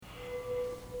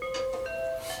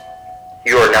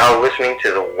You are now listening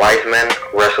to the Wise Men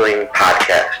Wrestling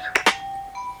Podcast.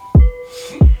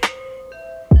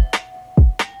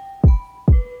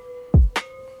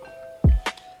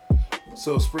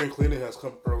 So spring cleaning has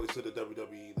come early to the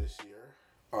WWE this year.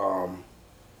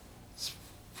 It's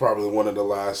probably one of the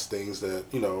last things that,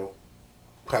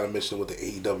 kind of mentioned with the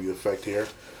AEW effect here.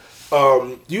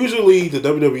 Usually the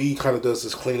WWE kind of does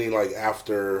this cleaning like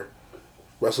after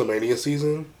WrestleMania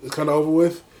season is kind of over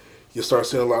with. You start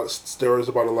seeing a lot of stories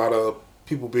about a lot of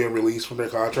people being released from their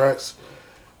contracts.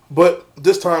 But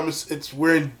this time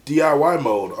we're in DIY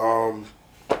mode.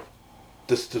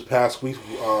 This past week,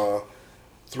 3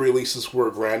 releases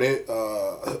were granted.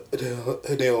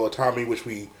 Hideo Itami, which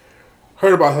we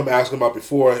heard about him asking about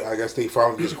before, I guess they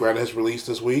finally just granted his release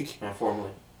this week. Yeah,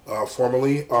 formally.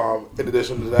 In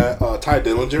addition to that, Ty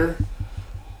Dillinger,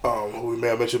 who we may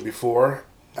have mentioned before,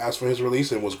 asked for his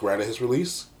release and was granted his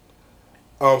release.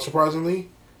 Surprisingly.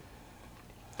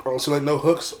 So like no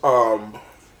hooks. Who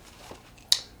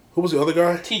was the other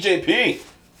guy? TJP.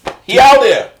 He out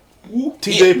there.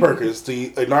 TJ Perkins,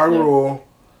 the inaugural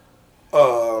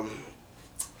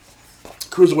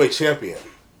Cruiserweight champion.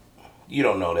 You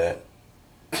don't know that.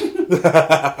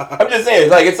 I'm just saying,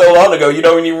 it's so long ago, you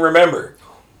don't even remember.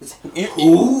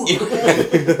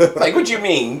 Like, what you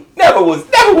mean? Never was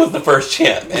the first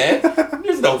champ, man.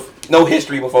 There's no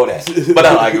history before that. But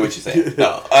I get what you're saying.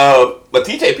 No, but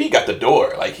TJP got the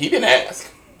door. Like, he didn't ask.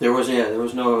 There was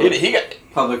no he got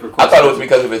public request. I thought it was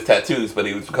because of his tattoos, but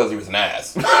it was because he was an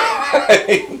ass.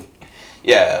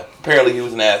 Yeah, apparently he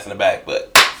was an ass in the back,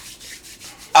 but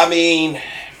I mean,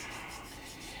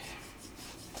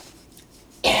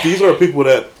 these are people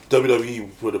that WWE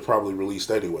would have probably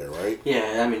released anyway, right?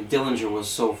 Yeah, I mean, Dillinger was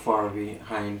so far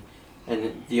behind,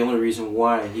 and the only reason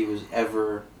why he was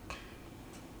ever,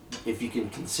 if you can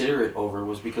consider it over,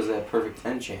 was because of that Perfect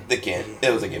 10 chant.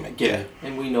 It was a gimmick. Yeah.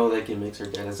 And we know that gimmicks are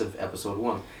dead as of episode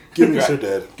 1. Gimmicks are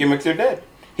dead. Gimmicks are dead.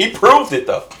 He proved it,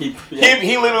 though. He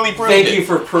literally proved it. Thank you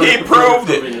for proving it. He proved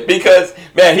it. Because,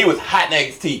 man, he was hot in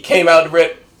NXT. Came out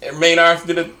the main arms,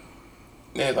 did it.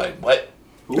 And it's like, what?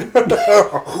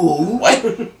 Who? What?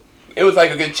 It was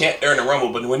like a good chant during the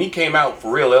Rumble, but when he came out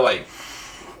for real, they're like,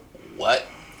 what?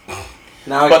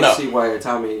 Now I can see why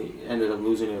Tommy ended up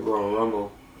losing at Royal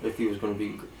Rumble if he was going to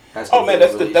be asking. Oh, man,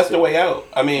 that's the way out.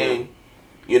 I mean,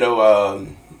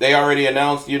 they already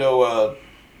announced,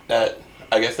 that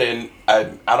I guess I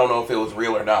don't know if it was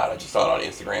real or not. I just saw it on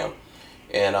Instagram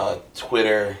and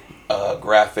Twitter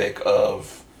graphic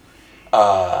of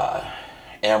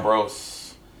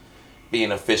Ambrose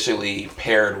being officially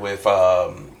paired with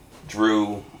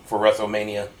Drew for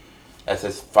WrestleMania as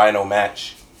his final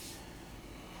match.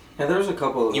 Yeah, there was a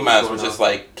couple of... You might as well just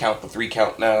count the 3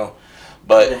 count now.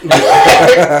 But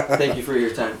thank you for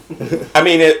your time. I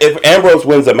mean, if Ambrose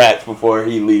wins a match before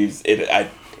he leaves, it'd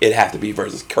have to be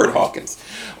versus Kurt Hawkins.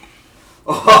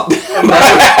 Oh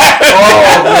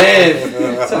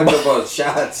man, talking about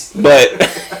shots. But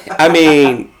I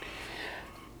mean,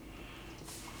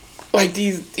 like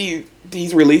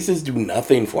these releases do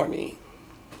nothing for me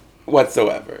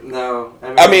whatsoever. No,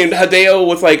 I mean Hideo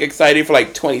was excited for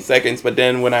 20 seconds, but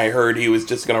then when I heard he was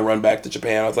just gonna run back to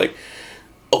Japan, I was like,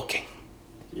 okay,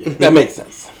 that makes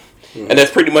sense. And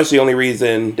that's pretty much the only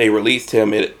reason they released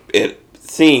him. It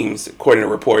seems, according to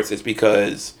reports, is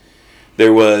because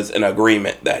there was an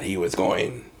agreement that he was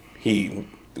going to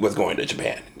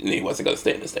Japan and he wasn't going to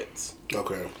stay in the States.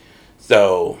 Okay.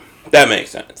 So that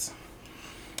makes sense.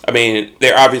 I mean,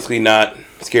 they're obviously not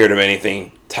scared of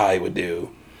anything Ty would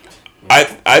do. I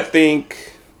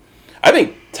think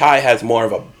Ty has more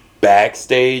of a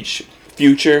backstage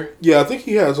future. Yeah, I think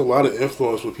he has a lot of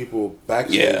influence with people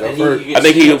backstage. Yeah. I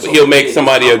think he'll make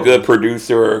somebody a good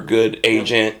producer or a good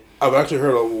agent. I've actually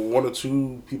heard of 1 or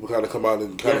 2 people kind of come out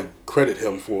and kind of credit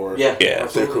him for their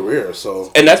career.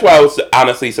 So, and that's why I was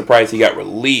honestly surprised he got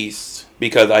released,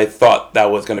 because I thought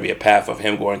that was going to be a path of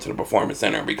him going to the Performance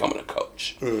Center and becoming a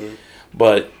coach. Mm-hmm.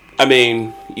 But I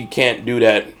mean, you can't do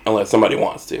that unless somebody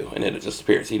wants to, and it just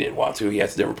appears he didn't want to. He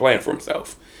has a different plan for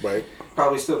himself. Right.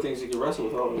 Probably still thinks he can wrestle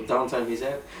with all the downtime he's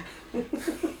had.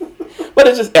 But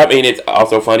it's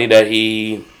also funny that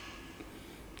he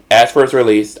asked for his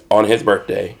release on his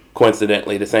birthday.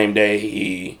 Coincidentally, the same day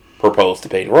he proposed to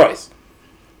Peyton Royce.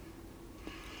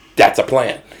 That's a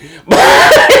plan.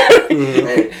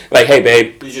 Hey, hey,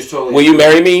 babe, you just totally will you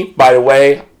marry me? By the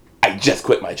way, I just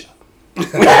quit my job.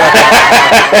 It's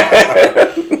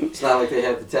not like they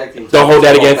have the tag team. Don't hold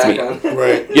that against me.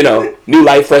 Right. New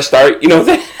life, fresh start. You know what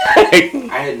I'm saying?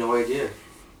 I had no idea.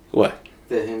 What?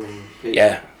 That him and Peyton.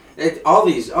 Yeah. All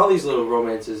these little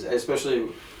romances, especially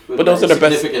with but those my are the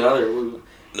best. significant other.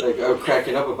 Like, I'm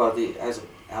cracking up about as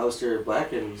Aleister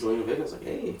Black and Zelina Vega. I was like,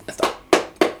 hey,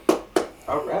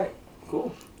 all right,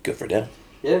 cool. Good for them.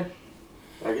 Yeah,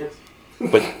 I guess.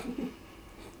 But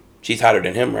she's hotter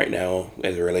than him right now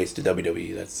as it relates to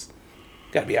WWE. That's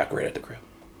got to be awkward at the crib.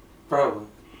 Probably.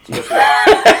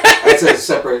 That's a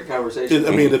separate conversation.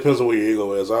 I mean, it depends on what your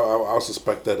ego is. I'll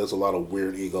suspect that there's a lot of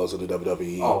weird egos in the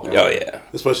WWE. Oh, okay. Oh, yeah.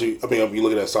 Especially, I mean, you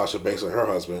looking at Sasha Banks and her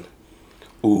husband.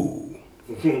 Ooh.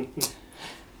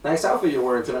 Nice outfit you're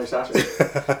wearing tonight,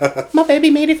 Sasha. My baby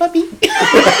made it for me.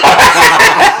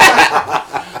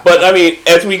 But, I mean,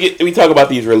 as we talk about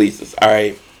these releases, all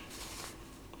right?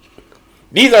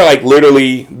 These are, like,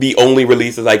 literally the only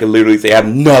releases I can literally say have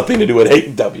nothing to do with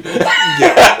AEW.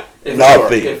 Yeah.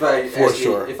 Nothing. If I,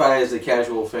 sure. If I, as a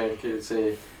casual fan, could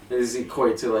say, this is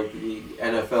equate to like the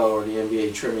NFL or the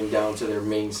NBA trimming down to their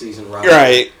main season roster.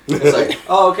 Right. It's like,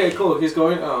 oh, okay, cool. He's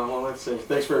going. Oh, well, let's see.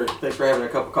 Thanks for having a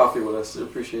cup of coffee with us. I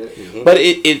appreciate it. Mm-hmm. But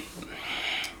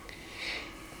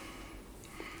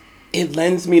it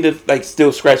lends me to like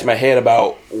still scratch my head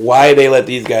about why they let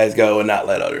these guys go and not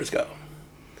let others go.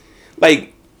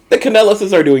 Like the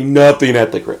Canellises are doing nothing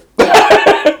at the crib.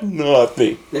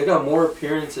 Nothing. They've got more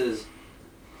appearances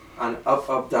on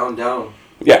Up, Down, Down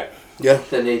Yeah.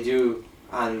 than they do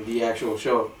on the actual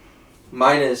show.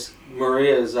 Minus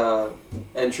Maria's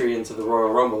entry into the Royal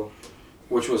Rumble,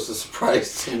 which was a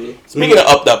surprise to me. Speaking of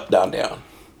Up, Down, Down,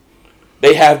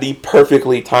 they have the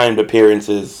perfectly timed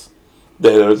appearances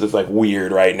that are just like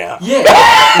weird right now. Yeah.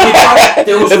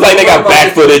 It's like they got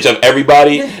back footage of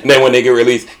everybody, and then when they get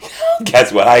released,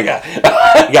 guess what I got?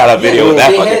 I got a video of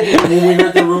that. When we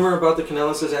heard the rumor about the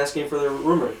Canellises asking for their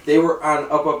rumor, they were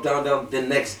on Up, Down, Down the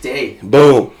next day.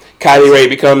 Boom. Kylie Ray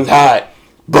becomes hot.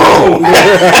 Boom.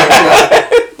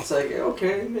 It's like,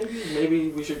 okay, maybe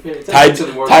we should pay attention to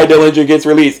the more. Ty Dillinger gets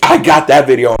released. I got that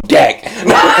video on deck.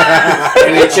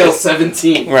 NHL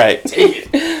 17. Right. Take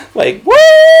it. Like,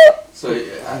 what? So,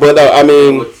 yeah, But, I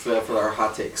mean, look for our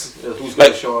hot takes. Who's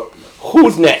going to show up?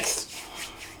 Who's next?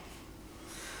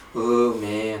 Oh,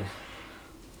 man.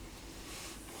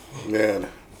 Man.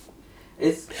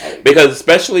 Because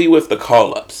especially with the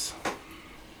call-ups.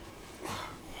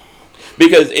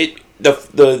 Because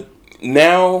the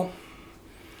now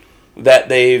that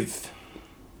they've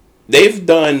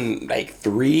done like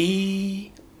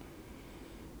three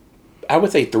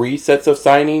sets of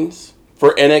signings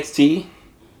for NXT.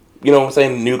 You know what I'm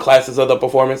saying? New classes of the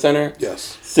Performance Center.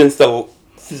 Yes. Since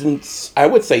I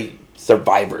would say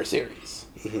Survivor Series.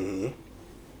 Mm-hmm.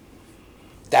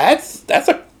 That's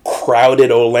a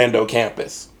crowded Orlando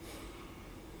campus.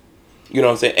 You know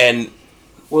what I'm saying? And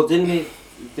well, didn't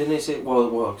they say?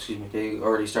 Well, excuse me. They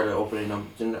already started opening up.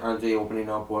 Aren't they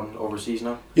opening up one overseas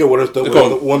now? Yeah, one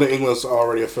in England's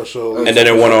already official. And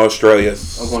then one in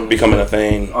Australia's becoming a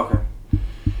thing. Okay.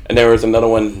 And there was another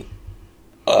one.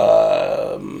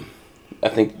 I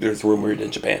think there's rumored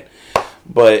in Japan,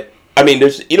 but I mean,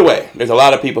 there's a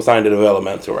lot of people signed to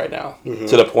developmental right now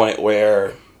to the point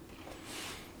where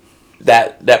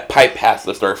that pipe has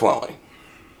to start flowing.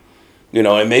 You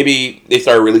know, and maybe they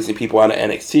start releasing people out of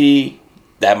NXT.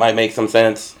 That might make some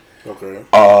sense. Okay.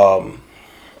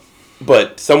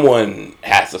 But someone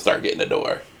has to start getting the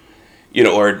door. You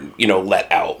know, or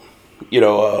let out. You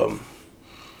know,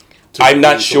 I'm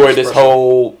not sure this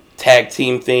whole tag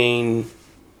team thing,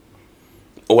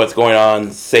 what's going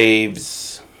on,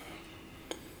 saves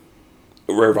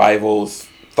Revival's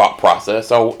thought process.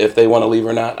 So if they want to leave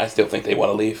or not, I still think they want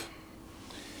to leave.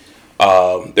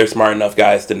 They're smart enough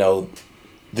guys to know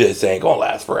this ain't gonna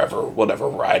last forever, whatever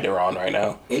ride they're on right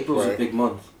now. April's a big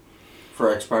month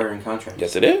for expiring contracts.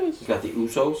 Yes, it is. You got the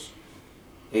Usos,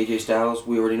 AJ Styles.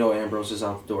 We already know Ambrose is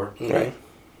out the door. Right.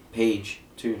 Paige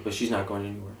too, but she's not going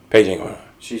anywhere. Paige ain't going.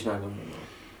 She's not going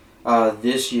anywhere.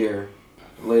 This year,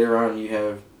 later on, you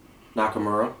have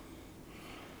Nakamura,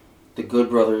 the Good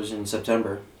Brothers in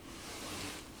September.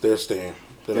 They're staying.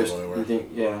 They're not going anywhere. You think,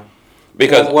 yeah.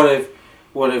 Because well,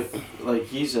 what if like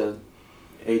he's a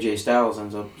AJ Styles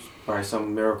ends up by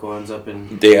some miracle ends up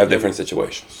in. they have different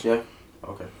situations. Yeah.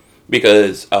 Okay.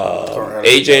 Because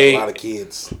AJ, a lot of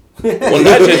kids. well,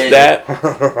 not just that.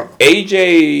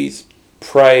 AJ's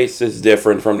price is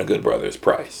different from the Good Brothers'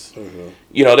 price. Mm-hmm.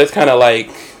 You know, that's kind of like,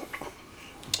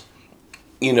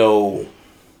 you know,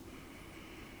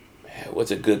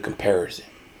 what's a good comparison?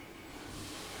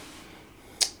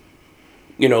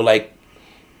 You know, like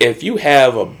if you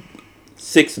have a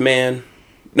 6-man,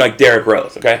 like Derrick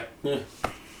Rose, okay? Yeah.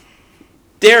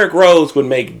 Derrick Rose would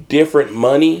make different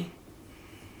money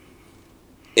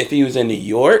if he was in New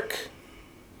York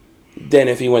than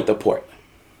if he went to Portland.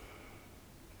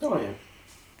 Oh yeah.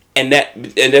 and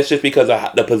that's just because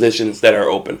of the positions that are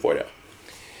open for them.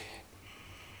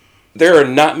 There are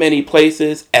not many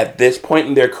places at this point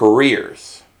in their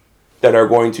careers that are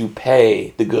going to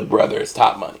pay the Good Brothers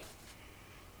top money.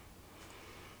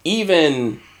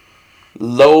 Even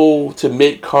low to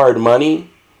mid card money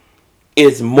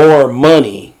is more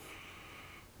money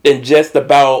than just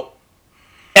about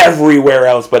everywhere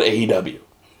else but AEW.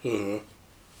 Mm-hmm.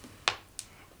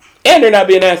 And they're not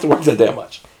being asked to work that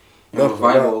much. And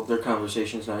Revival, their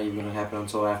conversation's not even going to happen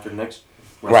until after next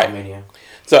WrestleMania. Right.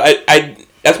 So I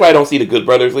that's why I don't see the Good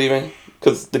Brothers leaving.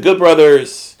 Because the Good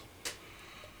Brothers,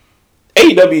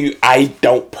 AEW, I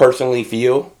don't personally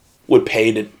feel would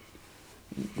pay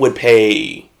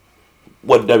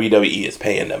what WWE is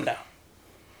paying them now.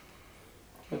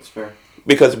 That's fair.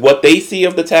 Because what they see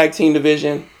of the tag team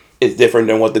division is different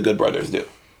than what the Good Brothers do.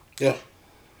 Yeah.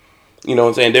 You know what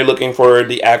I'm saying? They're looking for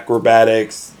the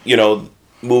acrobatics,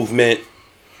 movement,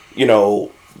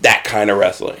 that kind of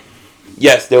wrestling.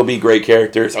 Yes, there'll be great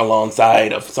characters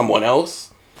alongside of someone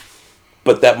else,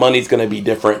 but that money's going to be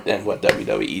different than what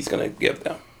WWE's going to give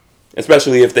them.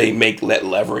 Especially if they make that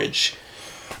leverage.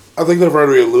 I think they've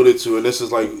already alluded to, and this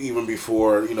is like even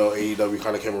before, AEW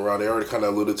kind of came around, they already kind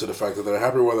of alluded to the fact that they're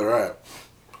happy where they're at.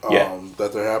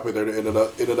 That they're happy they're ended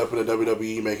up in the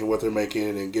WWE making what they're making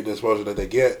and getting the exposure that they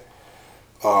get.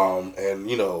 And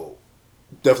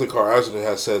definitely Carl Anderson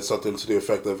has said something to the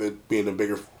effect of it being the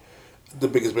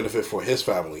biggest benefit for his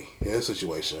family in his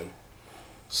situation.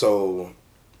 So,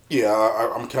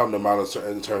 yeah, I'm counting them out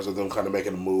in terms of them kind of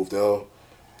making a move. They'll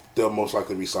most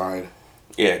likely be signed.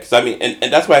 Yeah, because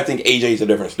and that's why I think AJ's a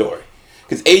different story.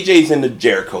 Because AJ's in the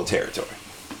Jericho territory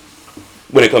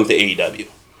when it comes to AEW.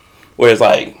 Where it's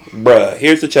like, bruh,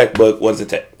 here's the checkbook, what does it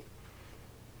take?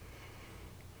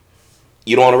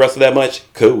 You don't want to wrestle that much?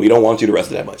 Cool, we don't want you to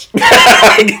wrestle that much.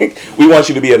 We want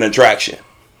you to be an attraction.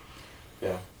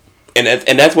 Yeah.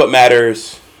 And that's what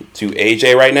matters to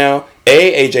AJ right now.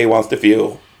 AJ wants to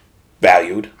feel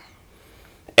valued.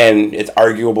 And it's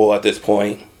arguable at this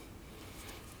point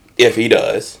if he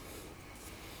does.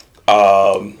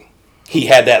 He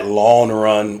had that long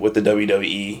run with the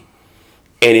WWE.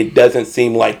 And it doesn't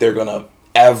seem like they're going to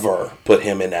ever put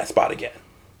him in that spot again.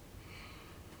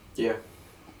 Yeah.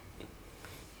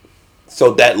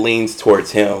 So that leans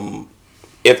towards him.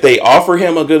 If they offer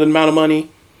him a good amount of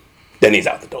money, then he's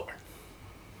out the door.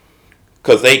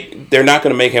 Because they're not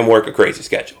going to make him work a crazy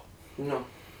schedule. No,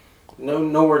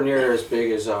 nowhere near as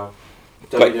big as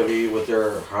WWE with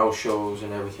their house shows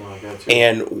and everything like that, too.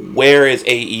 And where is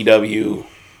AEW?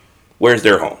 Where's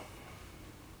their home?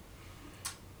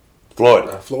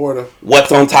 Florida.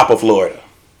 What's on top of Florida?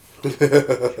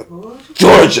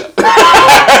 Georgia.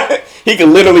 He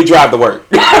can literally drive to work.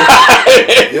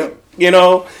 Yep.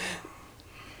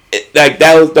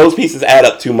 Those pieces add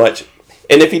up too much.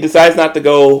 And if he decides not to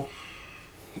go,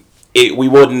 we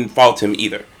wouldn't fault him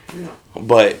either. No.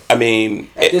 But I mean,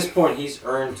 at this point, he's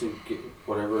earned to get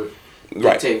whatever,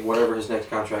 dictate whatever his next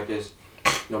contract is,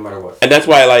 no matter what. And that's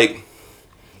why,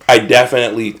 I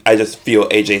just feel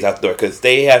AJ's out the door because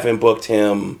they haven't booked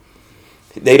him.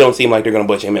 They don't seem like they're going to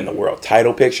book him in the world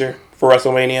title picture for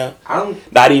WrestleMania.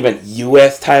 Not even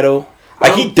U.S. title.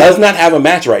 He does not have a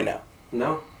match right now.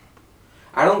 No.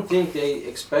 I don't think they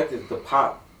expected the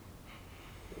pop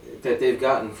that they've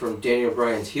gotten from Daniel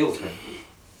Bryan's heel turn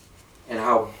and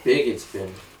how big it's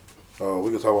been. Oh,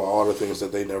 we can talk about all the things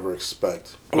that they never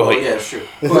expect. Well, yeah, sure.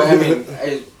 But I mean,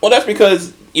 that's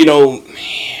because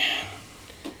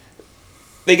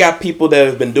they got people that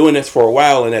have been doing this for a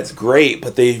while, and that's great.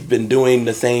 But they've been doing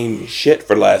the same shit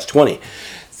for the last 20.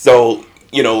 So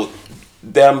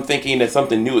them thinking that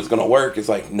something new is going to work is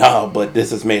like, no, but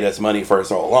this has made us money for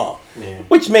so long. Yeah.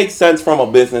 Which makes sense from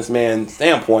a businessman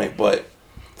standpoint, but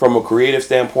from a creative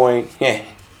standpoint, I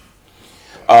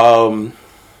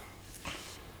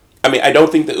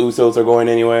don't think the Usos are going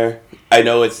anywhere. I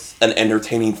know it's an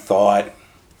entertaining thought.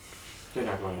 They're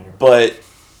not going anywhere. But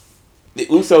the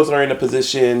Usos are in a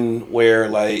position where,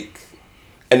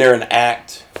 and they're an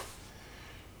act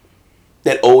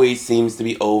that always seems to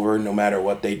be over no matter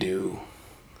what they do.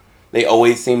 They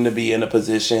always seem to be in a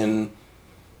position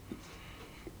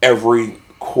every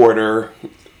quarter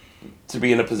to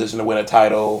be in a position to win a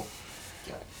title.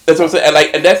 That's what I'm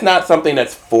saying. And that's not something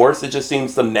that's forced. It just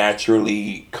seems to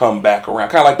naturally come back around.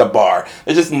 Kind of like the bar.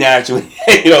 It just naturally,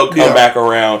 come back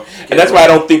around. And that's why I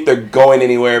don't think they're going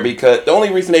anywhere, because the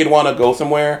only reason they'd want to go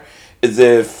somewhere is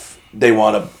if they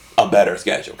want a better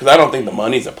schedule. Because I don't think the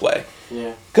money's a play.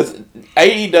 Yeah. Because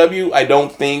AEW, I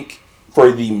don't think,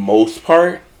 for the most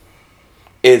part,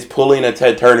 is pulling a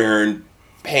Ted Turner and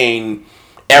paying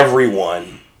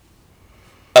everyone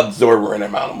absorbent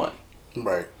amount of money.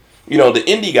 Right. You know, the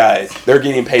indie guys, they're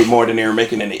getting paid more than they were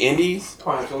making in the indies,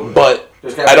 Oh, absolutely. but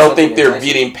There's gotta I be don't something think they're enticing.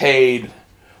 getting paid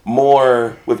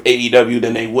more with AEW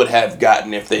than they would have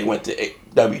gotten if they went to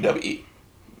WWE.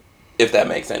 If that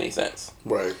makes any sense.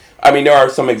 Right. I mean, there are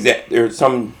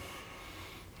some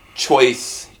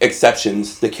choice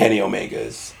exceptions. The Kenny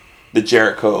Omegas, the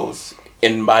Jerichos,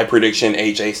 in my prediction,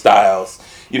 AJ Styles.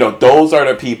 You know, those are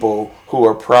the people who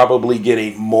are probably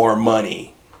getting more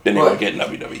money than they But would get in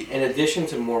WWE. in addition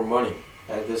to more money,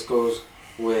 this goes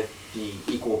with the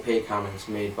equal pay comments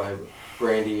made by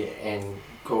Brandy and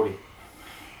Cody.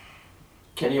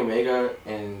 Kenny Omega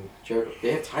and Jericho,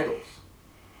 they have titles.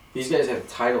 These guys have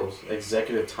titles,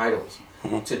 executive titles,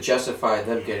 to justify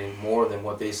them getting more than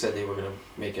what they said they were going to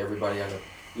make everybody on an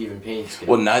even paying scale.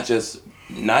 Well, not just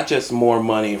more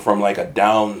money from like a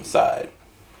downside,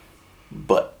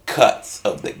 but cuts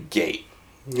of the gate.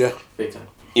 Yeah. Big time.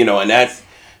 You know, and that's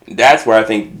where I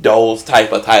think those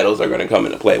type of titles are going to come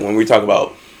into play when we talk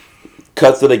about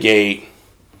cuts of the gate,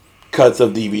 cuts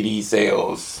of DVD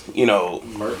sales. You know,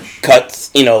 Merch. cuts.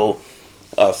 You know,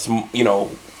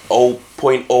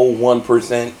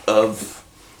 0.01% of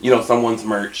someone's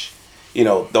merch. You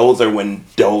know, those are when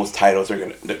those titles are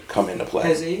going to come into play.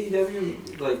 Has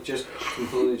AEW just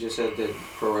completely just said that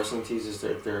Pro Wrestling Tees is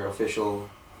their official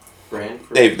brand?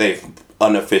 They've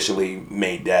unofficially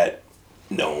made that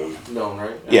known. Known,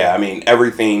 right? Yeah, I mean,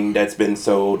 everything that's been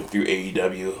sold through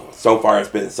AEW so far has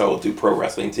been sold through Pro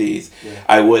Wrestling Tees. Yeah.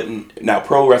 I wouldn't... Now,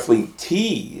 Pro Wrestling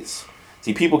Tees...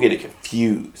 See, people get it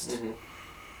confused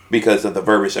because of the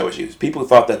verbiage that was used. People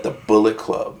thought that the Bullet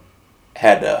Club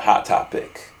had the Hot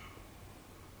Topic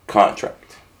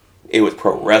contract. It was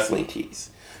Pro Wrestling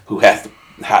Tees who has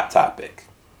the Hot Topic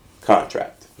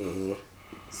contract. Mm-hmm.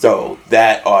 So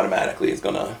that automatically is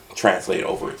going to translate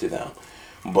over to them.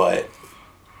 But...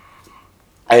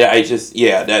 I just,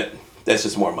 that's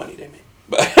just more money they make.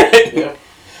 But Yeah.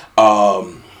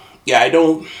 I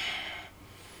don't.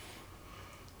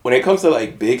 When it comes to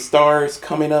like big stars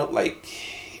coming up, like,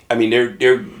 I mean,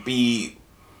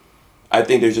 I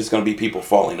think there's just gonna be people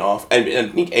falling off. And I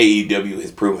think AEW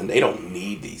has proven they don't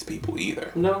need these people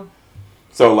either. No.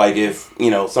 So like, if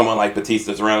someone like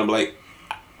Batista's around, I'm like,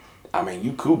 I mean,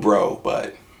 you cool, bro,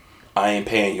 but I ain't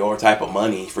paying your type of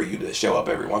money for you to show up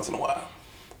every once in a while.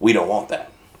 We don't want that.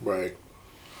 Right.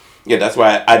 Yeah, that's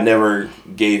why I never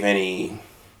gave any,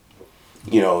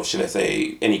 should I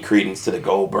say, any credence to the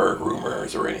Goldberg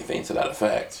rumors or anything to that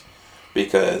effect.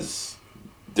 Because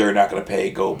they're not going to pay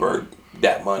Goldberg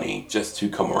that money just to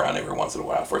come around every once in a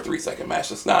while for a 3-second match.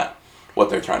 That's not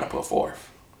what they're trying to put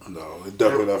forth. No, they're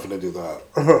definitely not going to do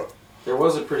that. There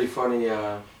was a pretty funny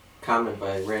comment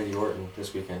by Randy Orton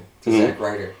this weekend to Mhm. Zack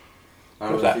Ryder. I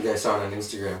don't What's know if that? you guys saw it on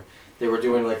Instagram. They were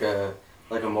doing like a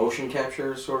motion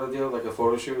capture sort of deal, like a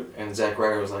photo shoot, and Zack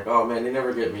Ryder was like, "Oh man, they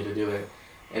never get me to do it."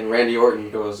 And Randy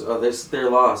Orton goes, "Oh, this is their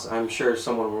loss. I'm sure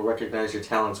someone will recognize your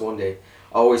talents one day.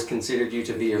 Always considered you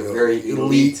to be a very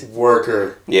elite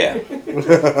worker. Yeah.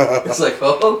 It's like,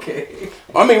 oh, okay.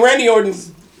 I mean, Randy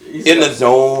Orton's He's in the got-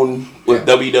 zone with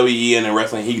Yeah. WWE and in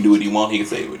wrestling. He can do what he wants. He can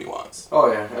say what he wants.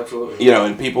 Oh yeah, absolutely.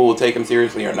 And people will take him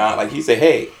seriously or not. Like he say,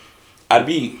 hey,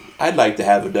 I'd like to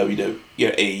have a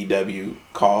AEW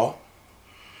call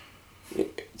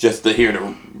just to hear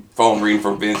the phone ring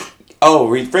from Vince. Oh,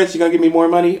 Vince, you gonna give me more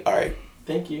money? All right.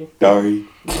 Thank you. Sorry.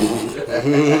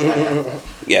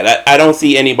 Yeah, I don't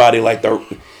see anybody like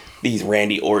these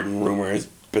Randy Orton rumors,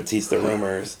 Batista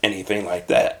rumors, anything like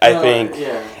that. I think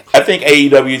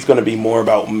AEW is going to be more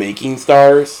about making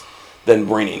stars than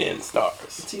bringing in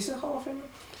stars. Batista Hall of Famer?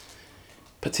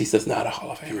 Batista's not a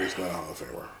Hall of Famer. He's not a Hall of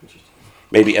Famer.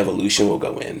 Maybe Evolution will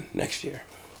go in next year.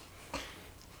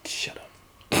 Shut up.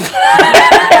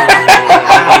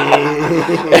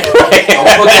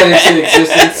 I'll put that into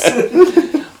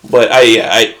existence. But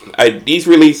I these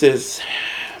releases.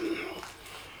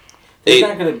 There's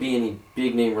not going to be any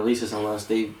big name releases unless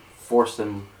they force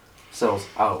themselves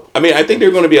out. I mean, I think there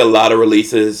are going to be a lot of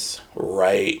releases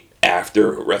right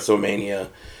after WrestleMania,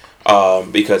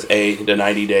 because A, the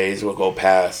 90 days will go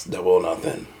past Double or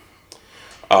Nothing.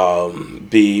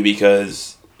 B,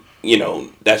 because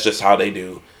that's just how they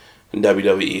do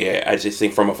WWE. I just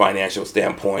think from a financial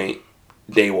standpoint,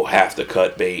 they will have to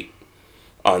cut bait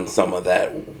on some of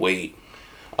that weight.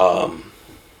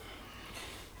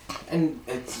 And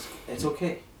it's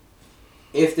okay.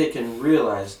 If they can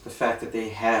realize the fact that they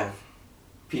have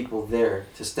people there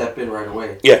to step in right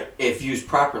away. Yeah. If used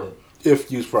properly. If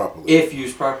used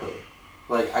properly.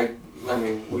 Like, I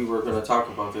mean, we were going to talk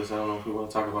about this. I don't know if we want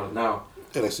to talk about it now.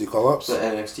 NXT call-ups. The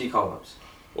NXT call-ups.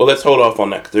 Well, let's hold off on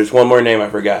that, because there's one more name I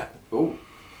forgot. Ooh.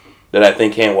 that I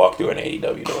think can walk through an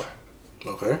AEW door,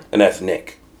 Okay. and that's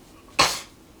Nick.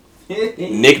 Nick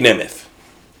Nemeth.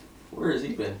 Where has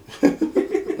he been?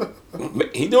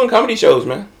 He's doing comedy shows,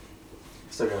 man.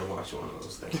 Still gotta watch one of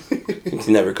those things. He's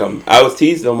never come. I was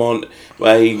teasing him on.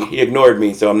 Well, he ignored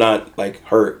me, so I'm not like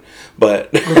hurt. But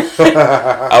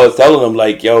I was telling him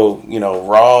like, yo,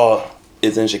 Raw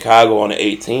is in Chicago on the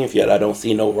 18th. Yet I don't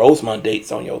see no Rosemont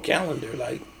dates on your calendar.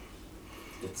 Like,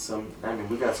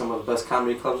 we got some of the best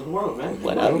comedy clubs in the world, man.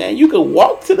 what up, man? You could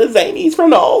walk to the Zanies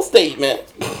from the Allstate, man.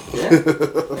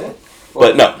 Yeah.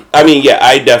 But no, I mean, yeah,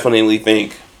 I definitely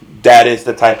think that is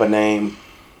the type of name.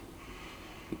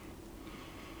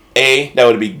 That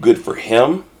would be good for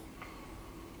him,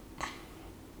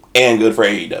 and good for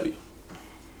AEW.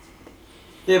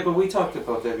 Yeah, but we talked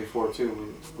about that before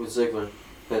too with Ziggler,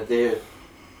 that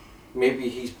maybe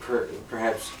he's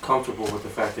perhaps comfortable with the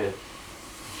fact that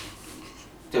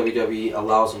WWE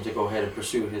allows him to go ahead and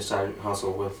pursue his side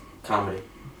hustle with comedy.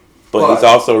 But he's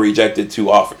also rejected 2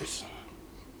 offers.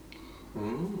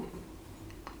 Mm.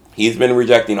 He's been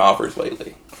rejecting offers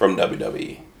lately from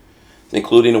WWE,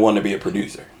 including the one to be a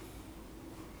producer.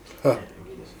 Huh.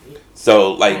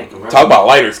 So, talk about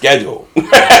lighter schedule.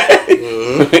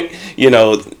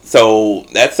 So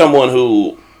that's someone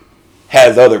who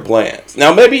has other plans.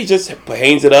 Now, maybe he just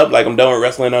hangs it up like I'm done with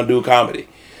wrestling, I'll do comedy.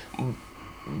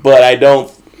 But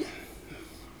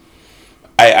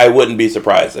I wouldn't be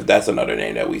surprised if that's another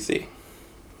name that we see.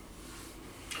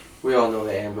 We all know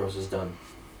that Ambrose is done.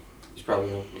 He's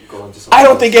probably going to something I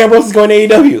don't else. think Ambrose is going to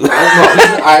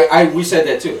AEW. We said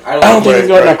that too. I don't think he's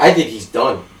going to. I think he's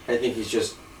done. I think he's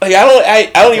just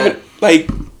I don't even like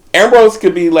Ambrose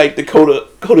could be like the Kota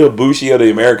Ibushi of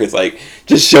the Americas, like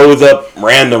just shows up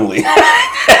randomly.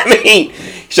 I mean,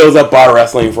 shows up bar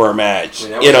wrestling for a match.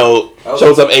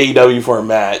 Shows up AEW for a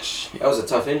match. That was a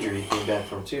tough injury he came back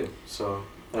from too. So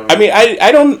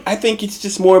I think it's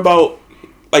just more about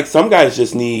like some guys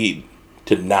just need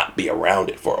to not be around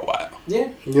it for a while. Yeah.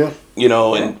 Yeah.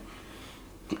 And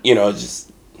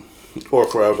just Or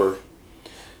forever.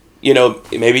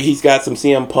 Maybe he's got some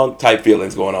CM Punk type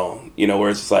feelings going on. Where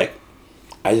it's just like,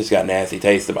 I just got a nasty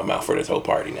taste in my mouth for this whole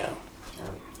party now.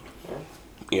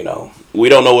 We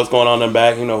don't know what's going on in the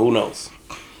back. Who knows?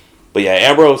 But yeah,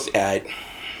 Ambrose. I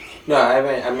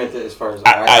meant that as far as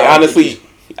I honestly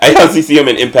see him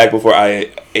in Impact before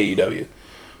AEW,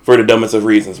 for the dumbest of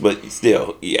reasons. But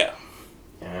still, yeah.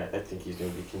 Yeah, I think he's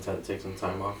going to be content to take some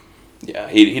time off. Yeah,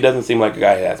 he doesn't seem like a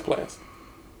guy who has plans,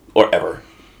 or ever.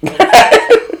 No,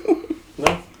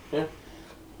 yeah.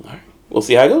 All right, we'll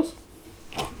see how it goes.